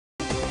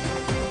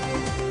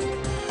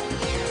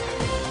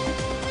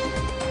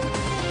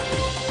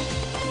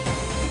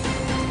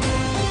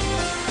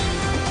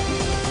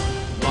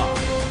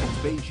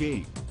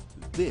Beijing.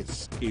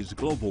 This is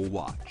Global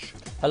Watch.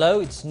 Hello,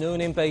 it's noon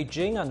in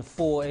Beijing and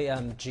 4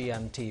 a.m.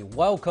 GMT.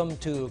 Welcome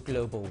to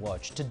Global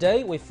Watch.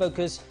 Today we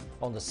focus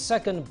on the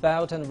second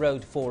Belt and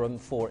Road Forum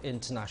for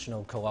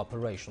International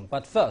Cooperation.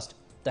 But first,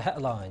 the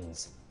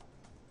headlines.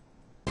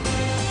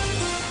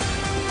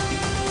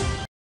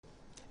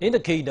 In the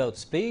keynote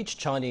speech,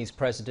 Chinese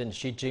President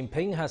Xi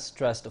Jinping has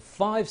stressed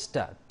 5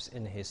 steps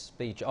in his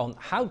speech on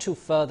how to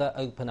further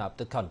open up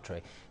the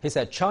country. He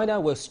said China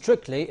will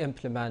strictly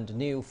implement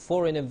new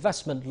foreign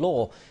investment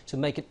law to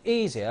make it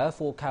easier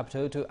for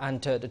capital to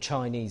enter the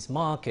Chinese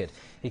market.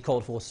 He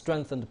called for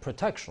strengthened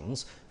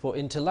protections for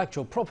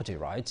intellectual property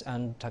rights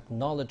and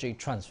technology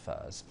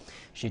transfers.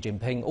 Xi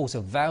Jinping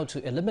also vowed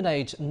to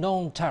eliminate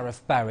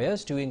non-tariff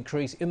barriers to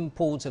increase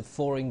imports of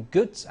foreign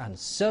goods and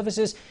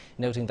services,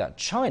 noting that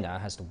China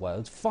has the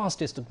world's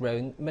fastest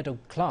growing middle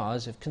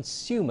class of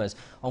consumers.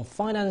 On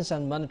finance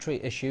and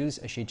monetary issues,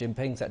 Xi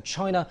Jinping said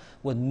China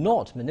would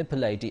not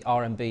manipulate the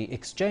RMB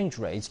exchange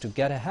rates to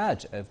get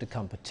ahead of the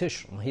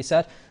competition. He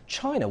said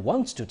China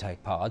wants to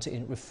take part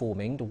in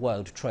reforming the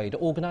World Trade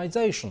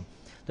Organization.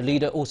 The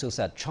leader also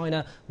said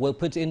China will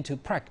put into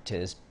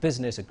practice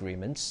business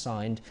agreements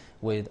signed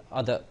with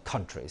other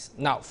countries.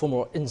 Now, for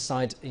more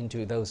insight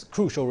into those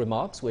crucial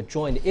remarks, we're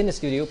joined in the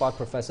studio by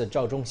Professor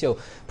Zhao Zhongxiu,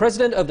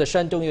 President of the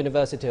Shandong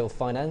University of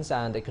Finance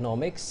and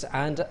Economics,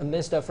 and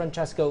Mr.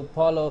 Francesco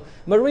Paolo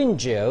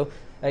Maringio,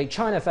 a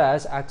China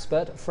affairs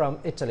expert from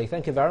Italy.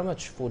 Thank you very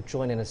much for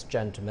joining us,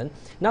 gentlemen.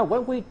 Now,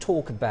 when we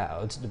talk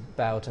about the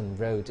Belt and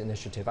Road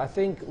Initiative, I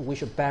think we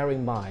should bear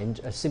in mind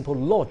a simple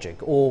logic,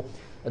 or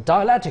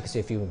dialectics,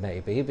 if you may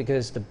be,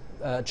 because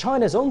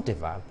China's own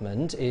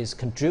development is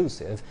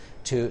conducive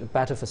to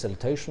better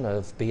facilitation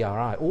of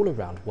BRI all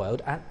around the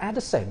world, and at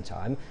the same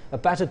time, a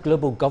better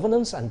global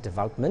governance and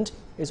development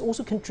is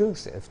also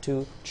conducive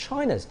to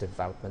China's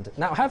development.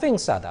 Now, having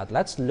said that,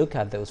 let's look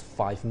at those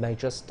 5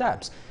 major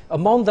steps.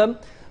 Among them,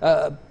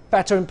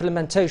 better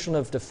implementation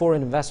of the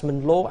foreign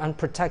investment law and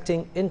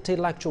protecting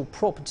intellectual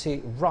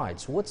property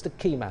rights. What's the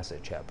key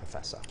message here,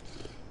 Professor?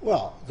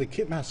 Well, the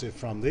key message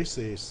from this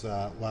is,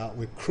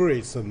 we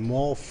create a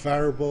more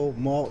favorable,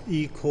 more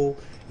equal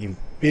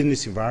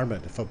business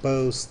environment for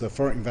both the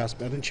foreign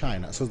investment and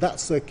China. So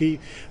that's the key,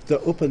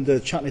 to open the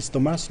Chinese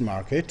domestic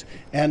market,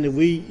 and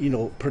we,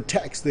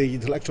 protect the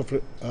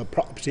intellectual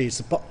properties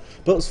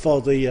both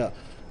for the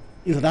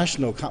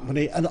international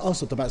company and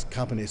also domestic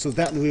company, so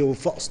that we will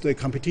foster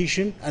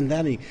competition and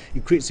then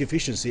increase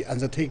efficiency,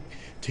 and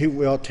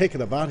will take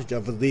advantage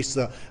of this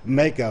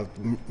mega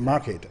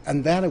market,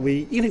 and then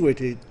we integrate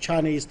the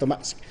Chinese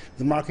domestic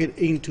market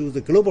into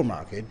the global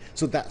market.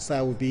 So that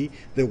will be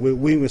the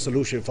win-win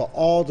solution for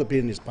all the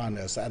business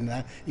partners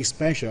and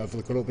expansion of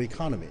the global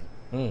economy.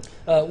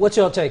 What's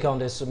your take on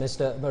this,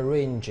 Mr.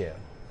 Maringio?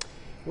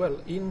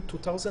 Well, in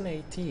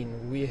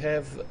 2018, we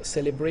have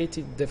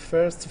celebrated the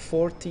first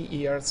 40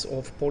 years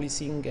of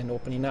policing and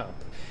opening up.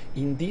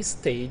 In this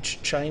stage,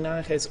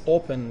 China has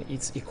opened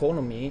its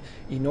economy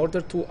in order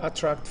to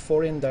attract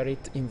foreign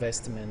direct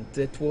investment.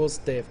 That was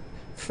the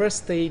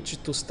first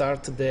stage to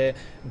start the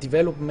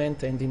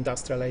development and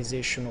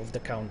industrialization of the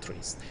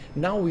countries.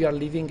 Now we are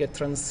living a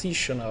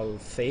transitional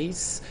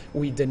phase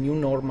with the new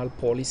normal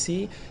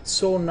policy.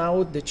 So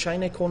now the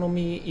China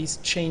economy is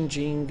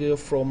changing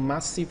from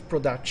massive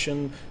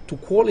production to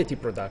quality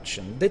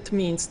production. That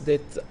means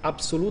that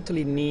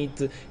absolutely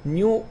need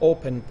new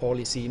open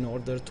policy in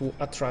order to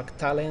attract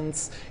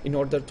talents, in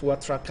order to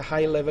attract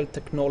high-level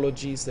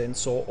technologies and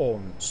so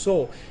on.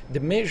 So the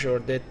measure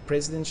that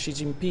President Xi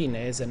Jinping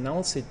has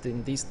announced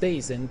in these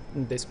days and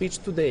in the speech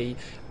today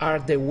are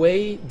the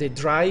way, the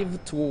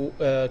drive to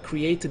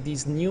create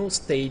this new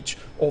stage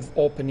of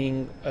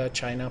opening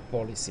China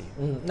policy.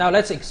 Now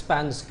let's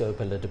expand the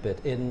scope a little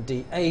bit. In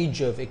the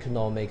age of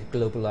economic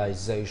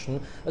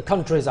globalization,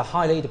 countries are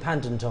highly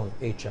dependent on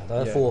each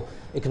other for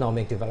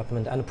economic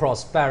development and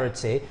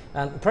prosperity.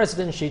 And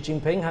President Xi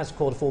Jinping has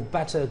called for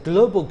better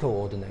global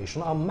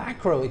coordination on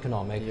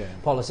macroeconomic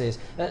policies.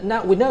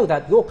 Now we know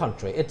that your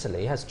country,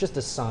 Italy, has just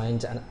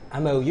signed an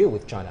MOU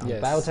with China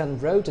on Belt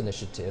and Road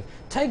Initiative.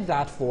 Take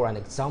that for an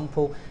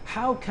example.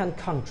 How can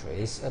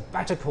countries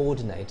better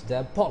coordinate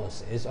their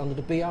policies under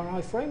the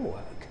BRI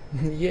framework?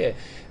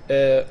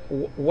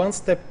 One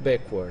step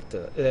backward.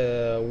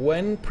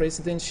 When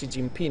President Xi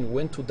Jinping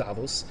went to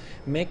Davos,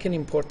 make an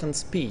important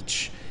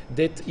speech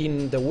that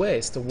in the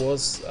West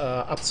was,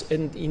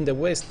 and in the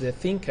West the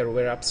thinkers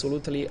were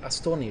absolutely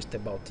astonished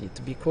about it,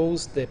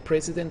 because the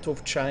President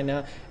of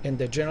China and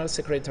the General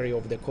Secretary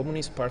of the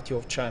Communist Party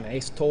of China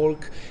has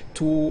talked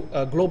to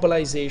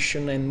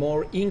globalization and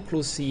more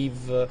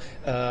inclusive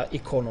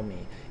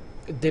economy.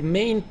 The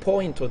main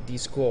point of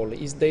this goal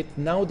is that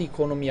now the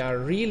economy are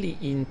really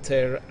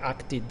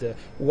interacted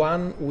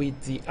one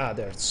with the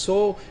other.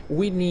 So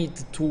we need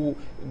to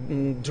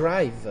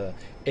drive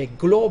a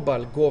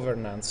global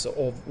governance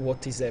of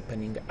what is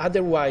happening.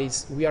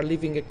 Otherwise, we are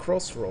living at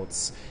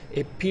crossroads,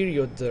 a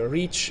period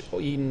rich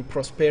in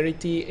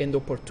prosperity and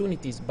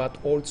opportunities, but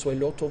also a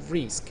lot of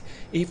risk.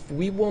 If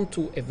we want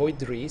to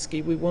avoid risk,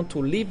 if we want to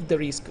leave the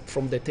risk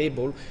from the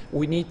table,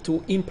 we need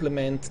to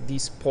implement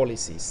these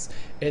policies.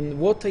 And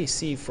what I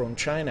see from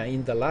China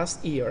in the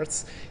last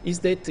years is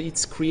that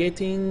it's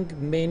creating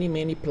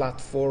many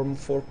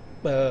platforms for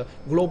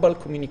global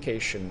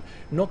communication,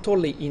 not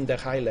only in the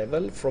high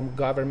level from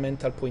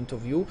governmental point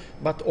of view,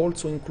 but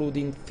also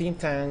including think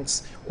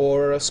tanks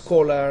or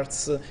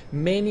scholars,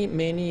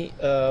 many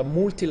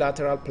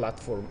multilateral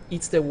platforms.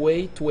 It's the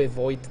way to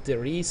avoid the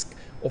risk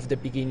of the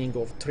beginning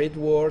of trade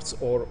wars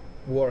or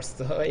worst,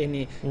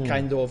 any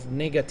kind of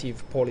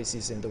negative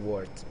policies in the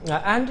world.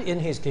 And in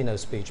his keynote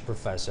speech,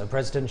 Professor,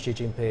 President Xi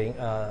Jinping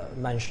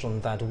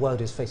mentioned that the world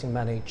is facing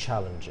many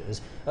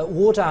challenges.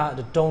 What are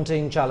the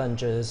daunting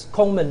challenges,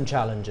 common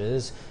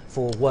challenges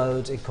for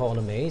world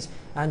economies?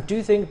 And do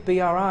you think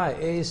BRI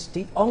is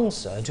the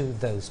answer to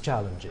those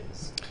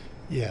challenges?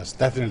 Yes,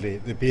 definitely.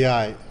 The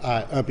BRI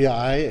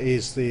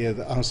is the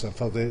answer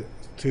for the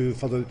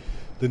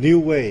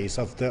new ways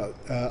of the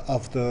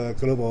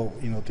global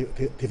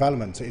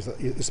development,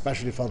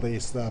 especially for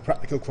this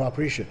practical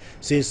cooperation.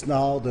 Since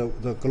now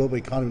the global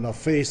economy now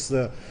face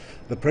the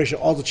pressure,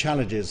 all the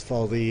challenges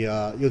for the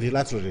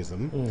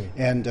unilateralism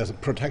and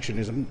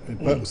protectionism,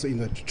 both in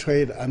the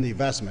trade and the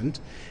investment,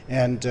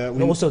 and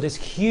also this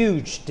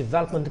huge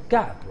development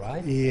gap,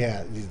 right?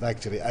 Yeah,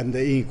 actually, and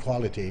the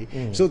inequality.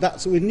 So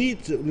that's we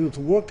need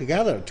to work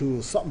together to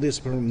solve this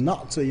problem.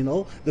 Not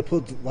to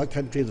put one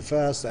country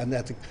first and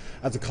at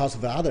the cost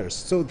of the others.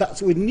 So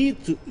that's we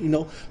need to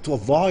to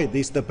avoid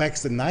the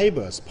backs and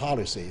neighbors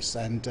policies.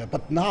 And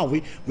but now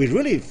we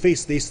really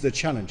face the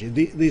challenge,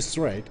 this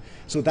threat.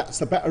 So that's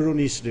the Belt and Road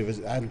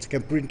Initiative, and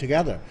can bring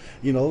together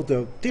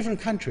the different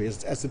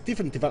countries at the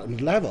different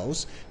development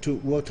levels to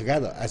work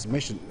together. As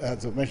mentioned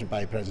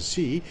by President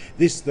Xi,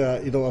 this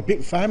a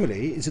big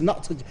family is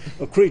not to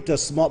create a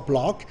small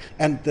block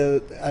and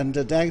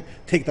then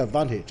take the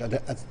advantage at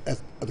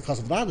the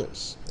cost of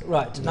others.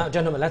 Right. Now,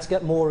 gentlemen, let's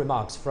get more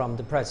remarks from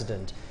the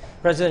President.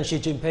 President Xi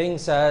Jinping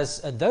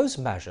says those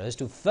measures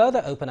to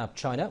further open up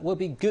China will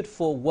be good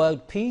for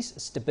world peace,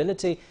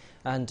 stability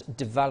and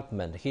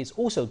development. He's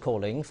also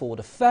calling for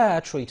the fair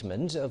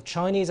treatment of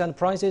Chinese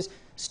enterprises,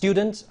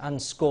 students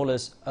and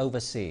scholars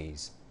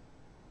overseas.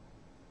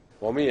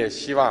 We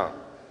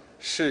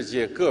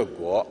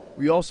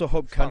also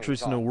hope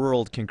countries in the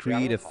world can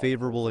create a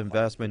favorable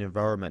investment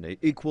environment and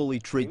equally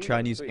treat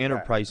Chinese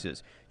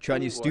enterprises,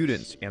 Chinese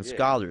students and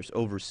scholars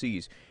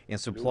overseas, and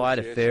supply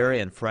a fair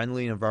and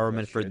friendly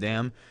environment for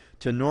them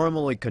to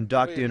normally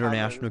conduct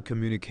international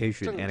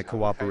communication and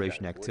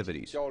cooperation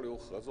activities.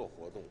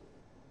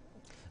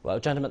 Well,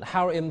 gentlemen,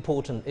 how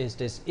important is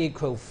this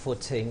equal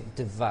footing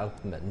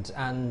development?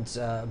 And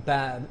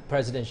bear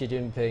President Xi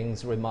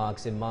Jinping's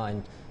remarks in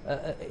mind,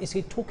 is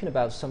he talking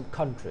about some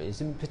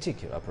countries in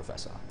particular,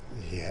 Professor?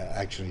 Yeah,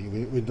 actually,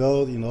 we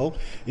know,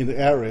 in the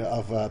area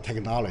of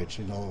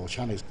technology,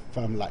 Chinese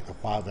firms like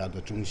Huawei,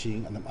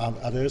 Zhongxiu, and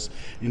others,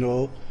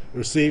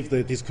 receive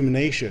the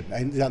discrimination,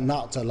 and they are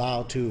not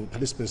allowed to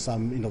participate in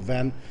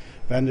some,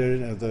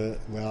 vendor the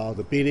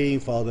bidding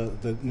for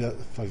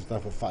for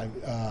example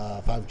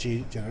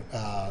 5G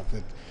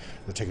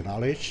the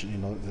technology,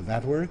 the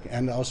network,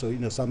 and also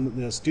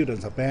some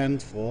students are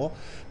banned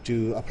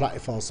to apply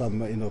for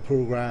some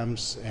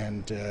programs,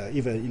 and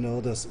even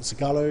the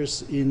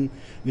scholars in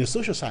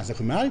social science and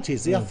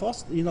humanities, they are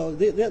forced,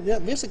 they're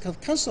basically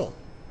cancelled.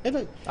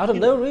 Out of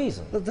no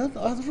reason. Out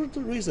of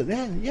no reason.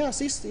 Yeah,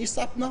 yes, it's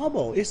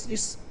abnormal.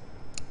 It's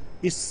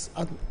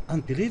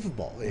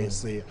unbelievable.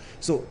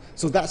 So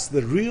that's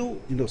the real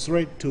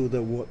threat to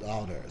the world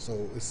order. So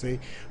we say,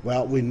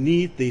 well, we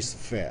need this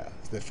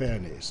the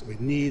fairness. We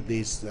need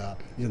this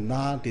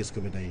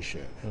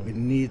non-discrimination. We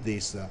need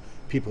this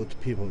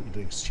people-to-people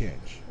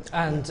exchange.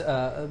 And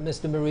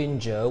Mr.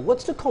 Marinho,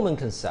 what's the common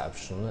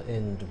conception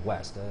in the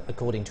West,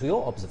 according to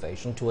your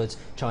observation, towards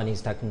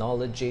Chinese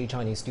technology,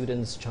 Chinese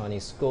students,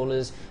 Chinese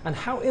scholars, and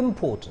how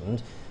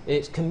important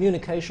is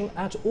communication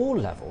at all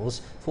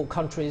levels for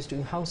countries to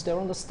enhance their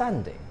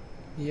understanding?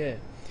 Yeah.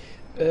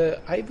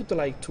 I would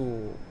like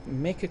to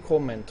make a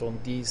comment on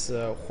these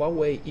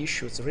Huawei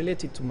issues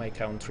related to my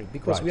country,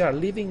 because we are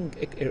living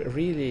a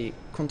really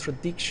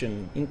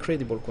contradiction,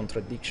 incredible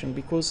contradiction,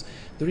 because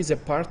there is a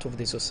part of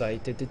the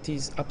society that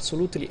is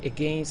absolutely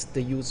against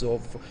the use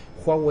of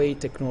Huawei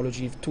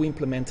technology to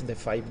implement the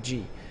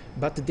 5G,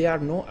 but there are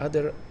no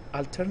other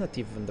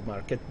alternative in the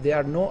market. There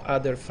are no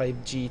other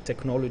 5G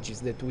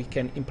technologies that we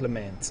can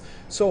implement.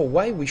 So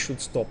why we should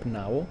stop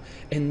now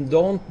and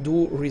don't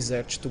do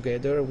research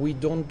together, we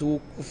don't do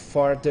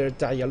further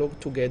dialogue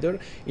together,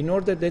 in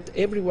order that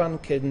everyone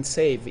can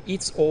save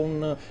its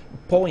own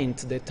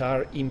points that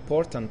are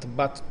important,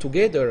 but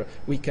together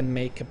we can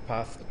make a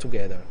path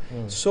together.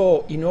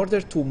 So in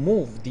order to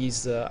move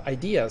these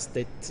ideas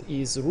that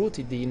is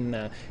rooted in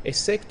a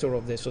sector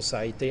of the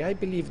society, I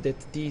believe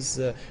that this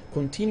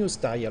continuous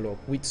dialogue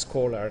with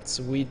scholars,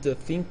 with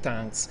think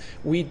tanks,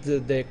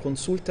 with the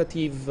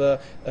consultative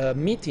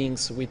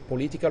meetings with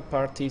political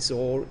parties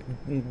or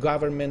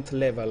government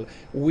level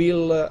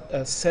will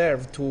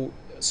serve to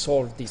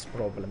solve this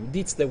problem.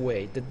 That's the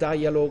way. The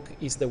dialogue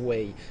is the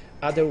way.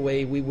 Other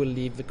way, we will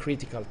live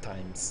critical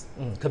times.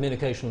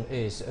 Communication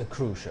is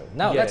crucial.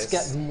 Now, Yes. let's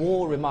get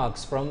more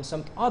remarks from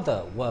some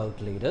other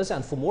world leaders.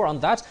 And for more on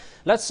that,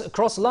 let's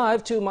cross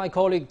live to my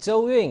colleague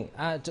Zhou Yun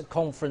at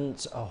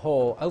Conference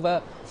Hall.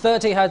 Over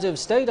 30 heads of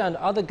state and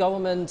other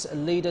government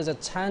leaders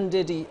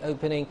attended the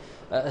opening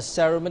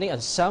ceremony,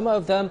 and some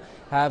of them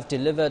have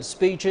delivered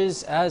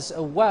speeches as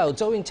well.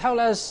 Zhou Yun, tell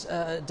us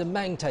the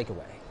main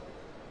takeaway.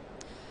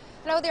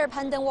 Hello there,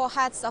 Pandang. Well,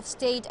 heads of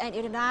state and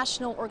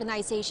international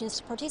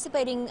organizations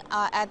participating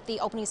at the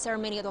opening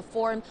ceremony of the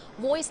forum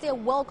voiced their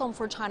welcome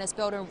for China's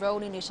Belt and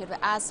Road Initiative,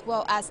 as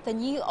well as the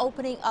new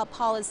opening up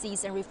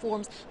policies and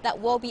reforms that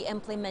will be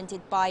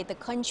implemented by the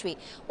country.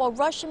 While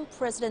Russian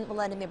President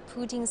Vladimir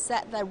Putin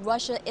said that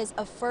Russia is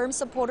a firm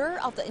supporter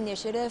of the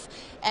initiative,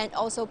 and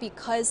also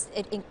because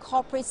it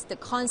incorporates the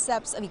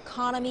concepts of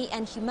economy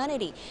and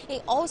humanity.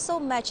 It also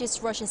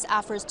matches Russia's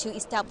efforts to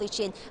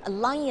establish an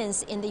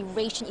alliance in the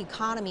Eurasian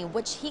economy,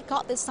 which he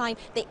called this time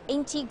the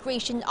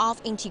integration of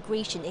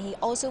integration. And he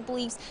also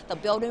believes the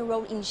Belt and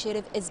Road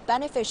Initiative is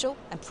beneficial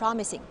and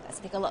promising. Let's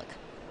take a look.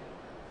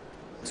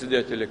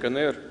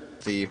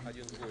 The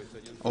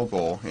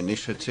overall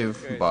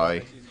initiative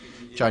by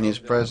Chinese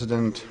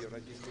President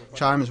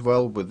chimes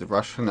well with the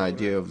Russian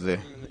idea of the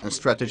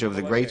strategy of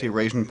the Great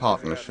Eurasian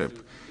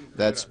Partnership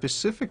that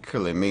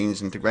specifically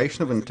means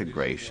integration of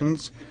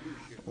integrations,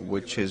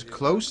 which is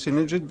close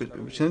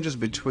synergies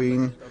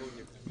between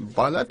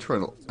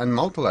bilateral and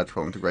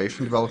multilateral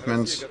integration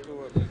developments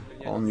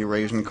on the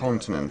Eurasian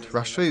continent.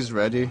 Russia is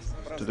ready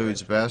to do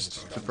its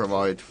best to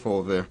provide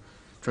for the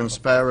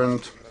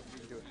transparent,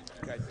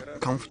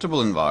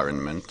 comfortable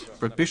environment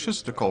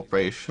propitious to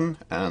cooperation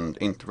and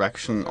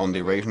interaction on the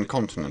Eurasian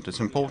continent. It's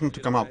important to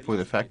come up with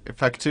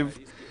effective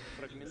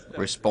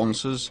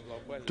responses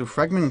to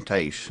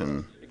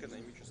fragmentation,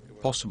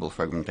 possible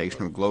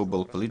fragmentation of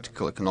global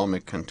political,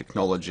 economic and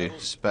technology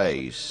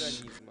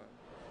space.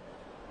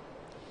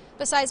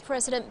 Besides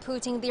President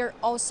Putin, there are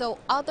also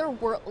other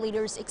world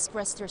leaders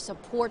expressed their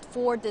support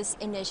for this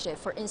initiative.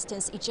 For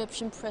instance,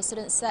 Egyptian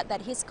president said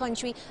that his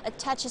country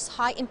attaches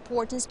high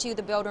importance to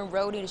the Belt and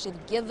Road Initiative,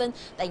 given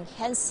the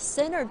enhanced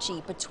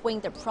synergy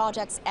between the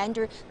projects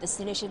under this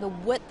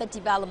initiative with the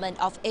development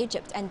of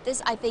Egypt. And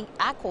this, I think,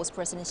 echoes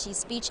President Xi's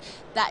speech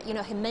that,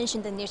 he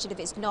mentioned the initiative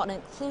is not an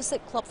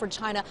inclusive club for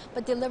China,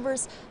 but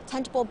delivers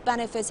tangible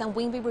benefits and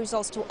win-win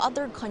results to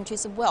other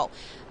countries as well.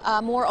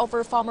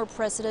 Moreover, former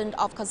president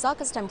of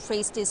Kazakhstan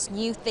praised this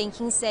new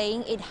thinking,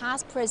 saying it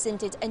has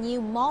presented a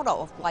new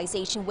model of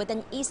globalization with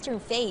an eastern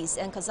phase,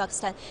 and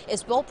Kazakhstan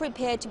is well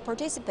prepared to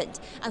participate.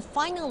 And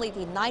finally,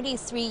 the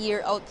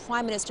 93-year-old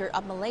Prime Minister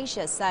of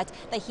Malaysia said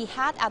that he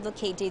had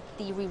advocated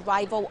the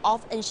revival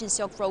of ancient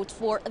Silk Road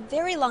for a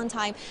very long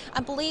time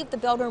and believed the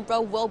Belt and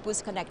Road will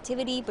boost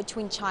connectivity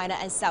between China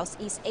and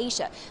Southeast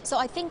Asia. So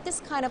I think this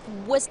kind of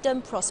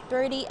wisdom,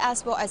 prosperity,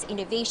 as well as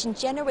innovation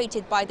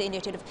generated by the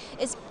initiative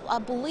is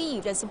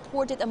believed and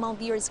supported among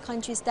various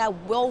countries that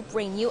will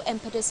bring new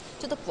impetus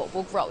to the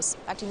global growth.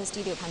 Back to the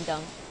studio,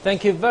 Pandang.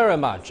 Thank you very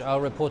much.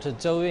 Our reporter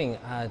Zhou Yun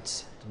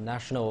at the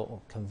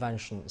National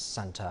Convention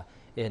Center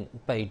in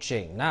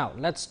Beijing. Now,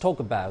 let's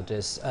talk about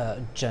this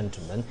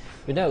gentleman.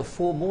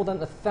 For more than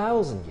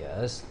 1,000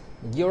 years,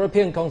 the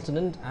European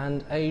continent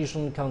and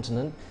Asian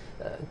continent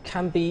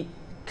can be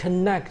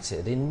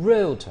connected in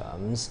real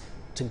terms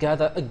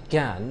together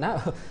again.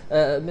 Now,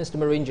 Mr.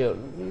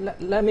 Marinho,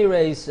 let me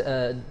raise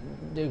the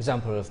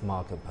example of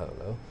Marco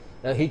Polo.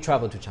 He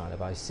traveled to China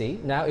by sea.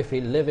 Now, if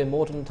he live in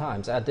modern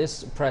times, at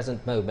this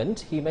present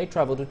moment, he may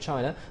travel to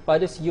China by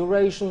this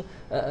Eurasian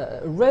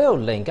rail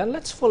link. And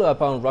let's follow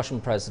up on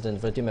Russian President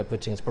Vladimir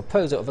Putin's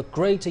proposal of a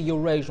greater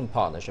Eurasian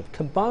partnership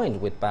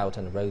combined with Belt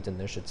and Road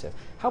Initiative.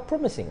 How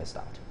promising is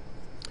that?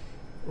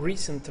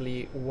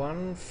 Recently,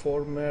 one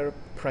former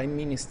Prime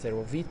Minister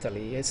of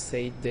Italy has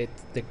said that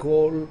the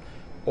goal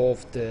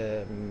of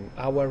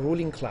our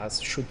ruling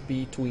class should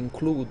be to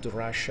include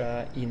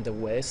Russia in the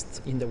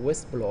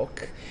West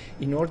Bloc,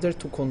 in order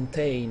to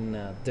contain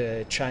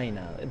the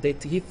China,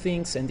 that he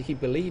thinks and he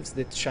believes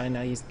that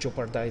China is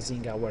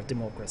jeopardizing our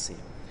democracy.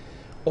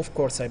 Of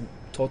course, I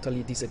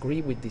totally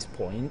disagree with this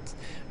point.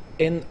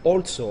 And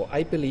also,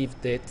 I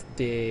believe that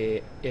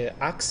the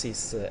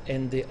axis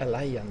and the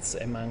alliance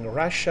among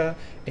Russia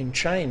and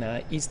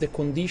China is the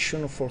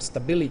condition for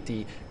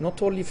stability,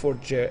 not only for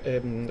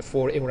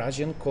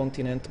Eurasian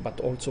continent, but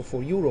also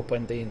for Europe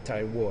and the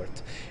entire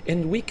world.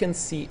 And we can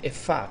see a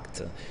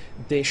fact.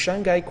 The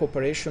Shanghai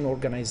Cooperation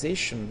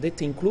Organization,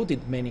 that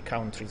included many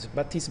countries,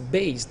 but is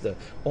based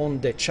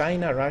on the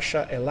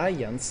China-Russia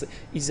alliance,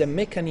 is a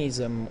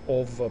mechanism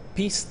of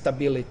peace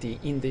stability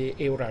in the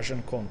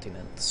Eurasian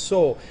continent.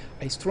 So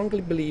I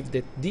strongly believe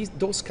that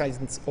those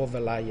kinds of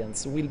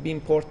alliance will be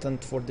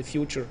important for the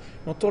future,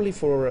 not only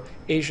for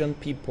Asian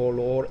people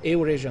or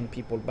Eurasian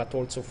people, but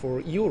also for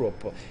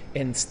Europe.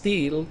 And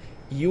still,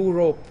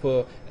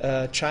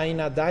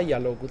 Europe-China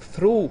dialogue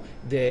through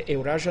the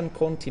Eurasian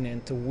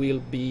continent will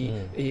be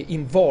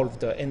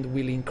involved and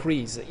will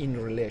increase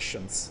in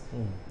relations.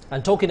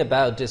 And talking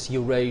about this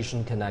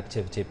Eurasian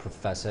connectivity,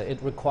 Professor,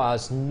 it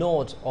requires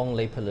not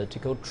only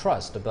political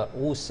trust, but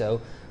also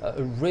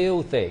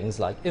real things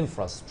like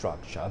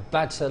infrastructure,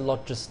 better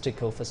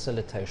logistical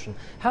facilitation.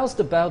 How's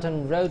the Belt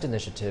and Road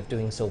Initiative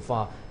doing so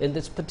far in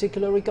this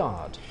particular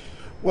regard?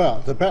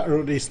 Well, the Belt and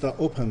Road is the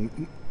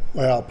open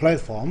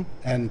platform,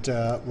 and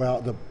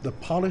the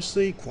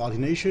policy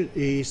coordination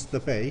is the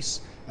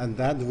base, and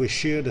that we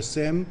share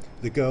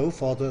the goal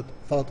for the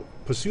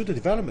pursue the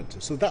development.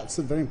 So that's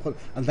very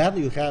important. And then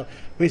you have,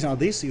 based on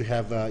this, you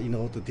have the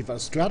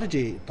development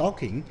strategy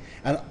talking,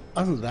 and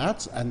other than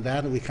that, and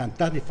then we can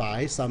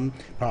identify some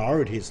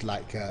priorities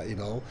like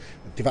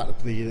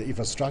develop the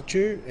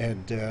infrastructure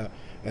and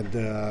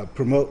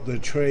promote the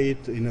trade,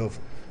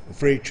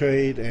 free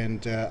trade,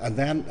 and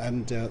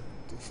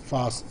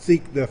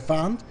seek the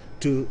fund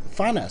to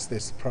finance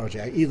this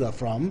project, either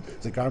from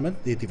the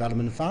government, the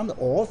development fund,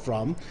 or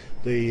from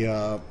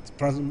the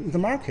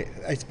market,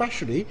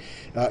 especially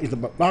in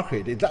the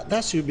market.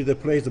 That should be the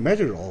place, the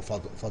major role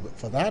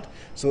for that.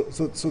 So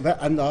that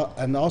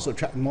and also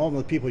attract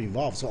more people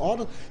involved. So all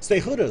the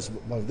stakeholders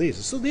of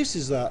this. So this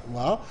is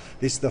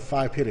this is the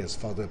 5 pillars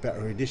for the Belt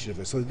and Road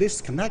Initiative. So this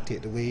is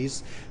connected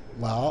with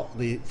for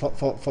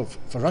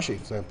Russia, for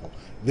example,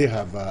 they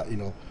have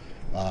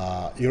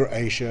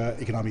Eurasia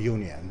Economic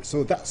Union.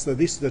 So this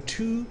is the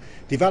 2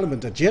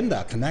 development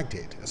agenda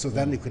connected. So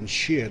then you can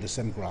share the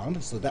same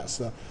ground. So that's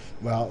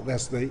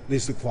this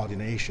is the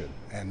coordination.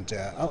 And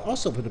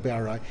also for the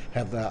BRI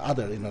have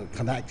other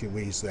connected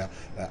with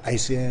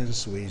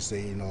ASEAN,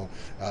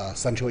 with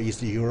Central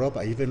East Europe,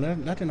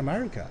 even Latin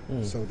America.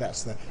 So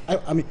that's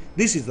I mean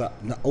this is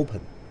an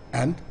open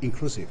and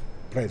inclusive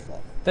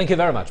platform. Thank you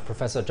very much,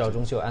 Professor Zhao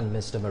Zhongxiu and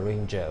Mr.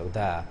 Marine Zhou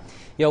there.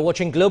 You're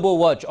watching Global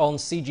Watch on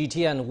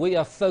CGTN. We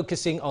are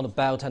focusing on the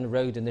Belt and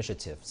Road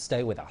Initiative.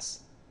 Stay with us.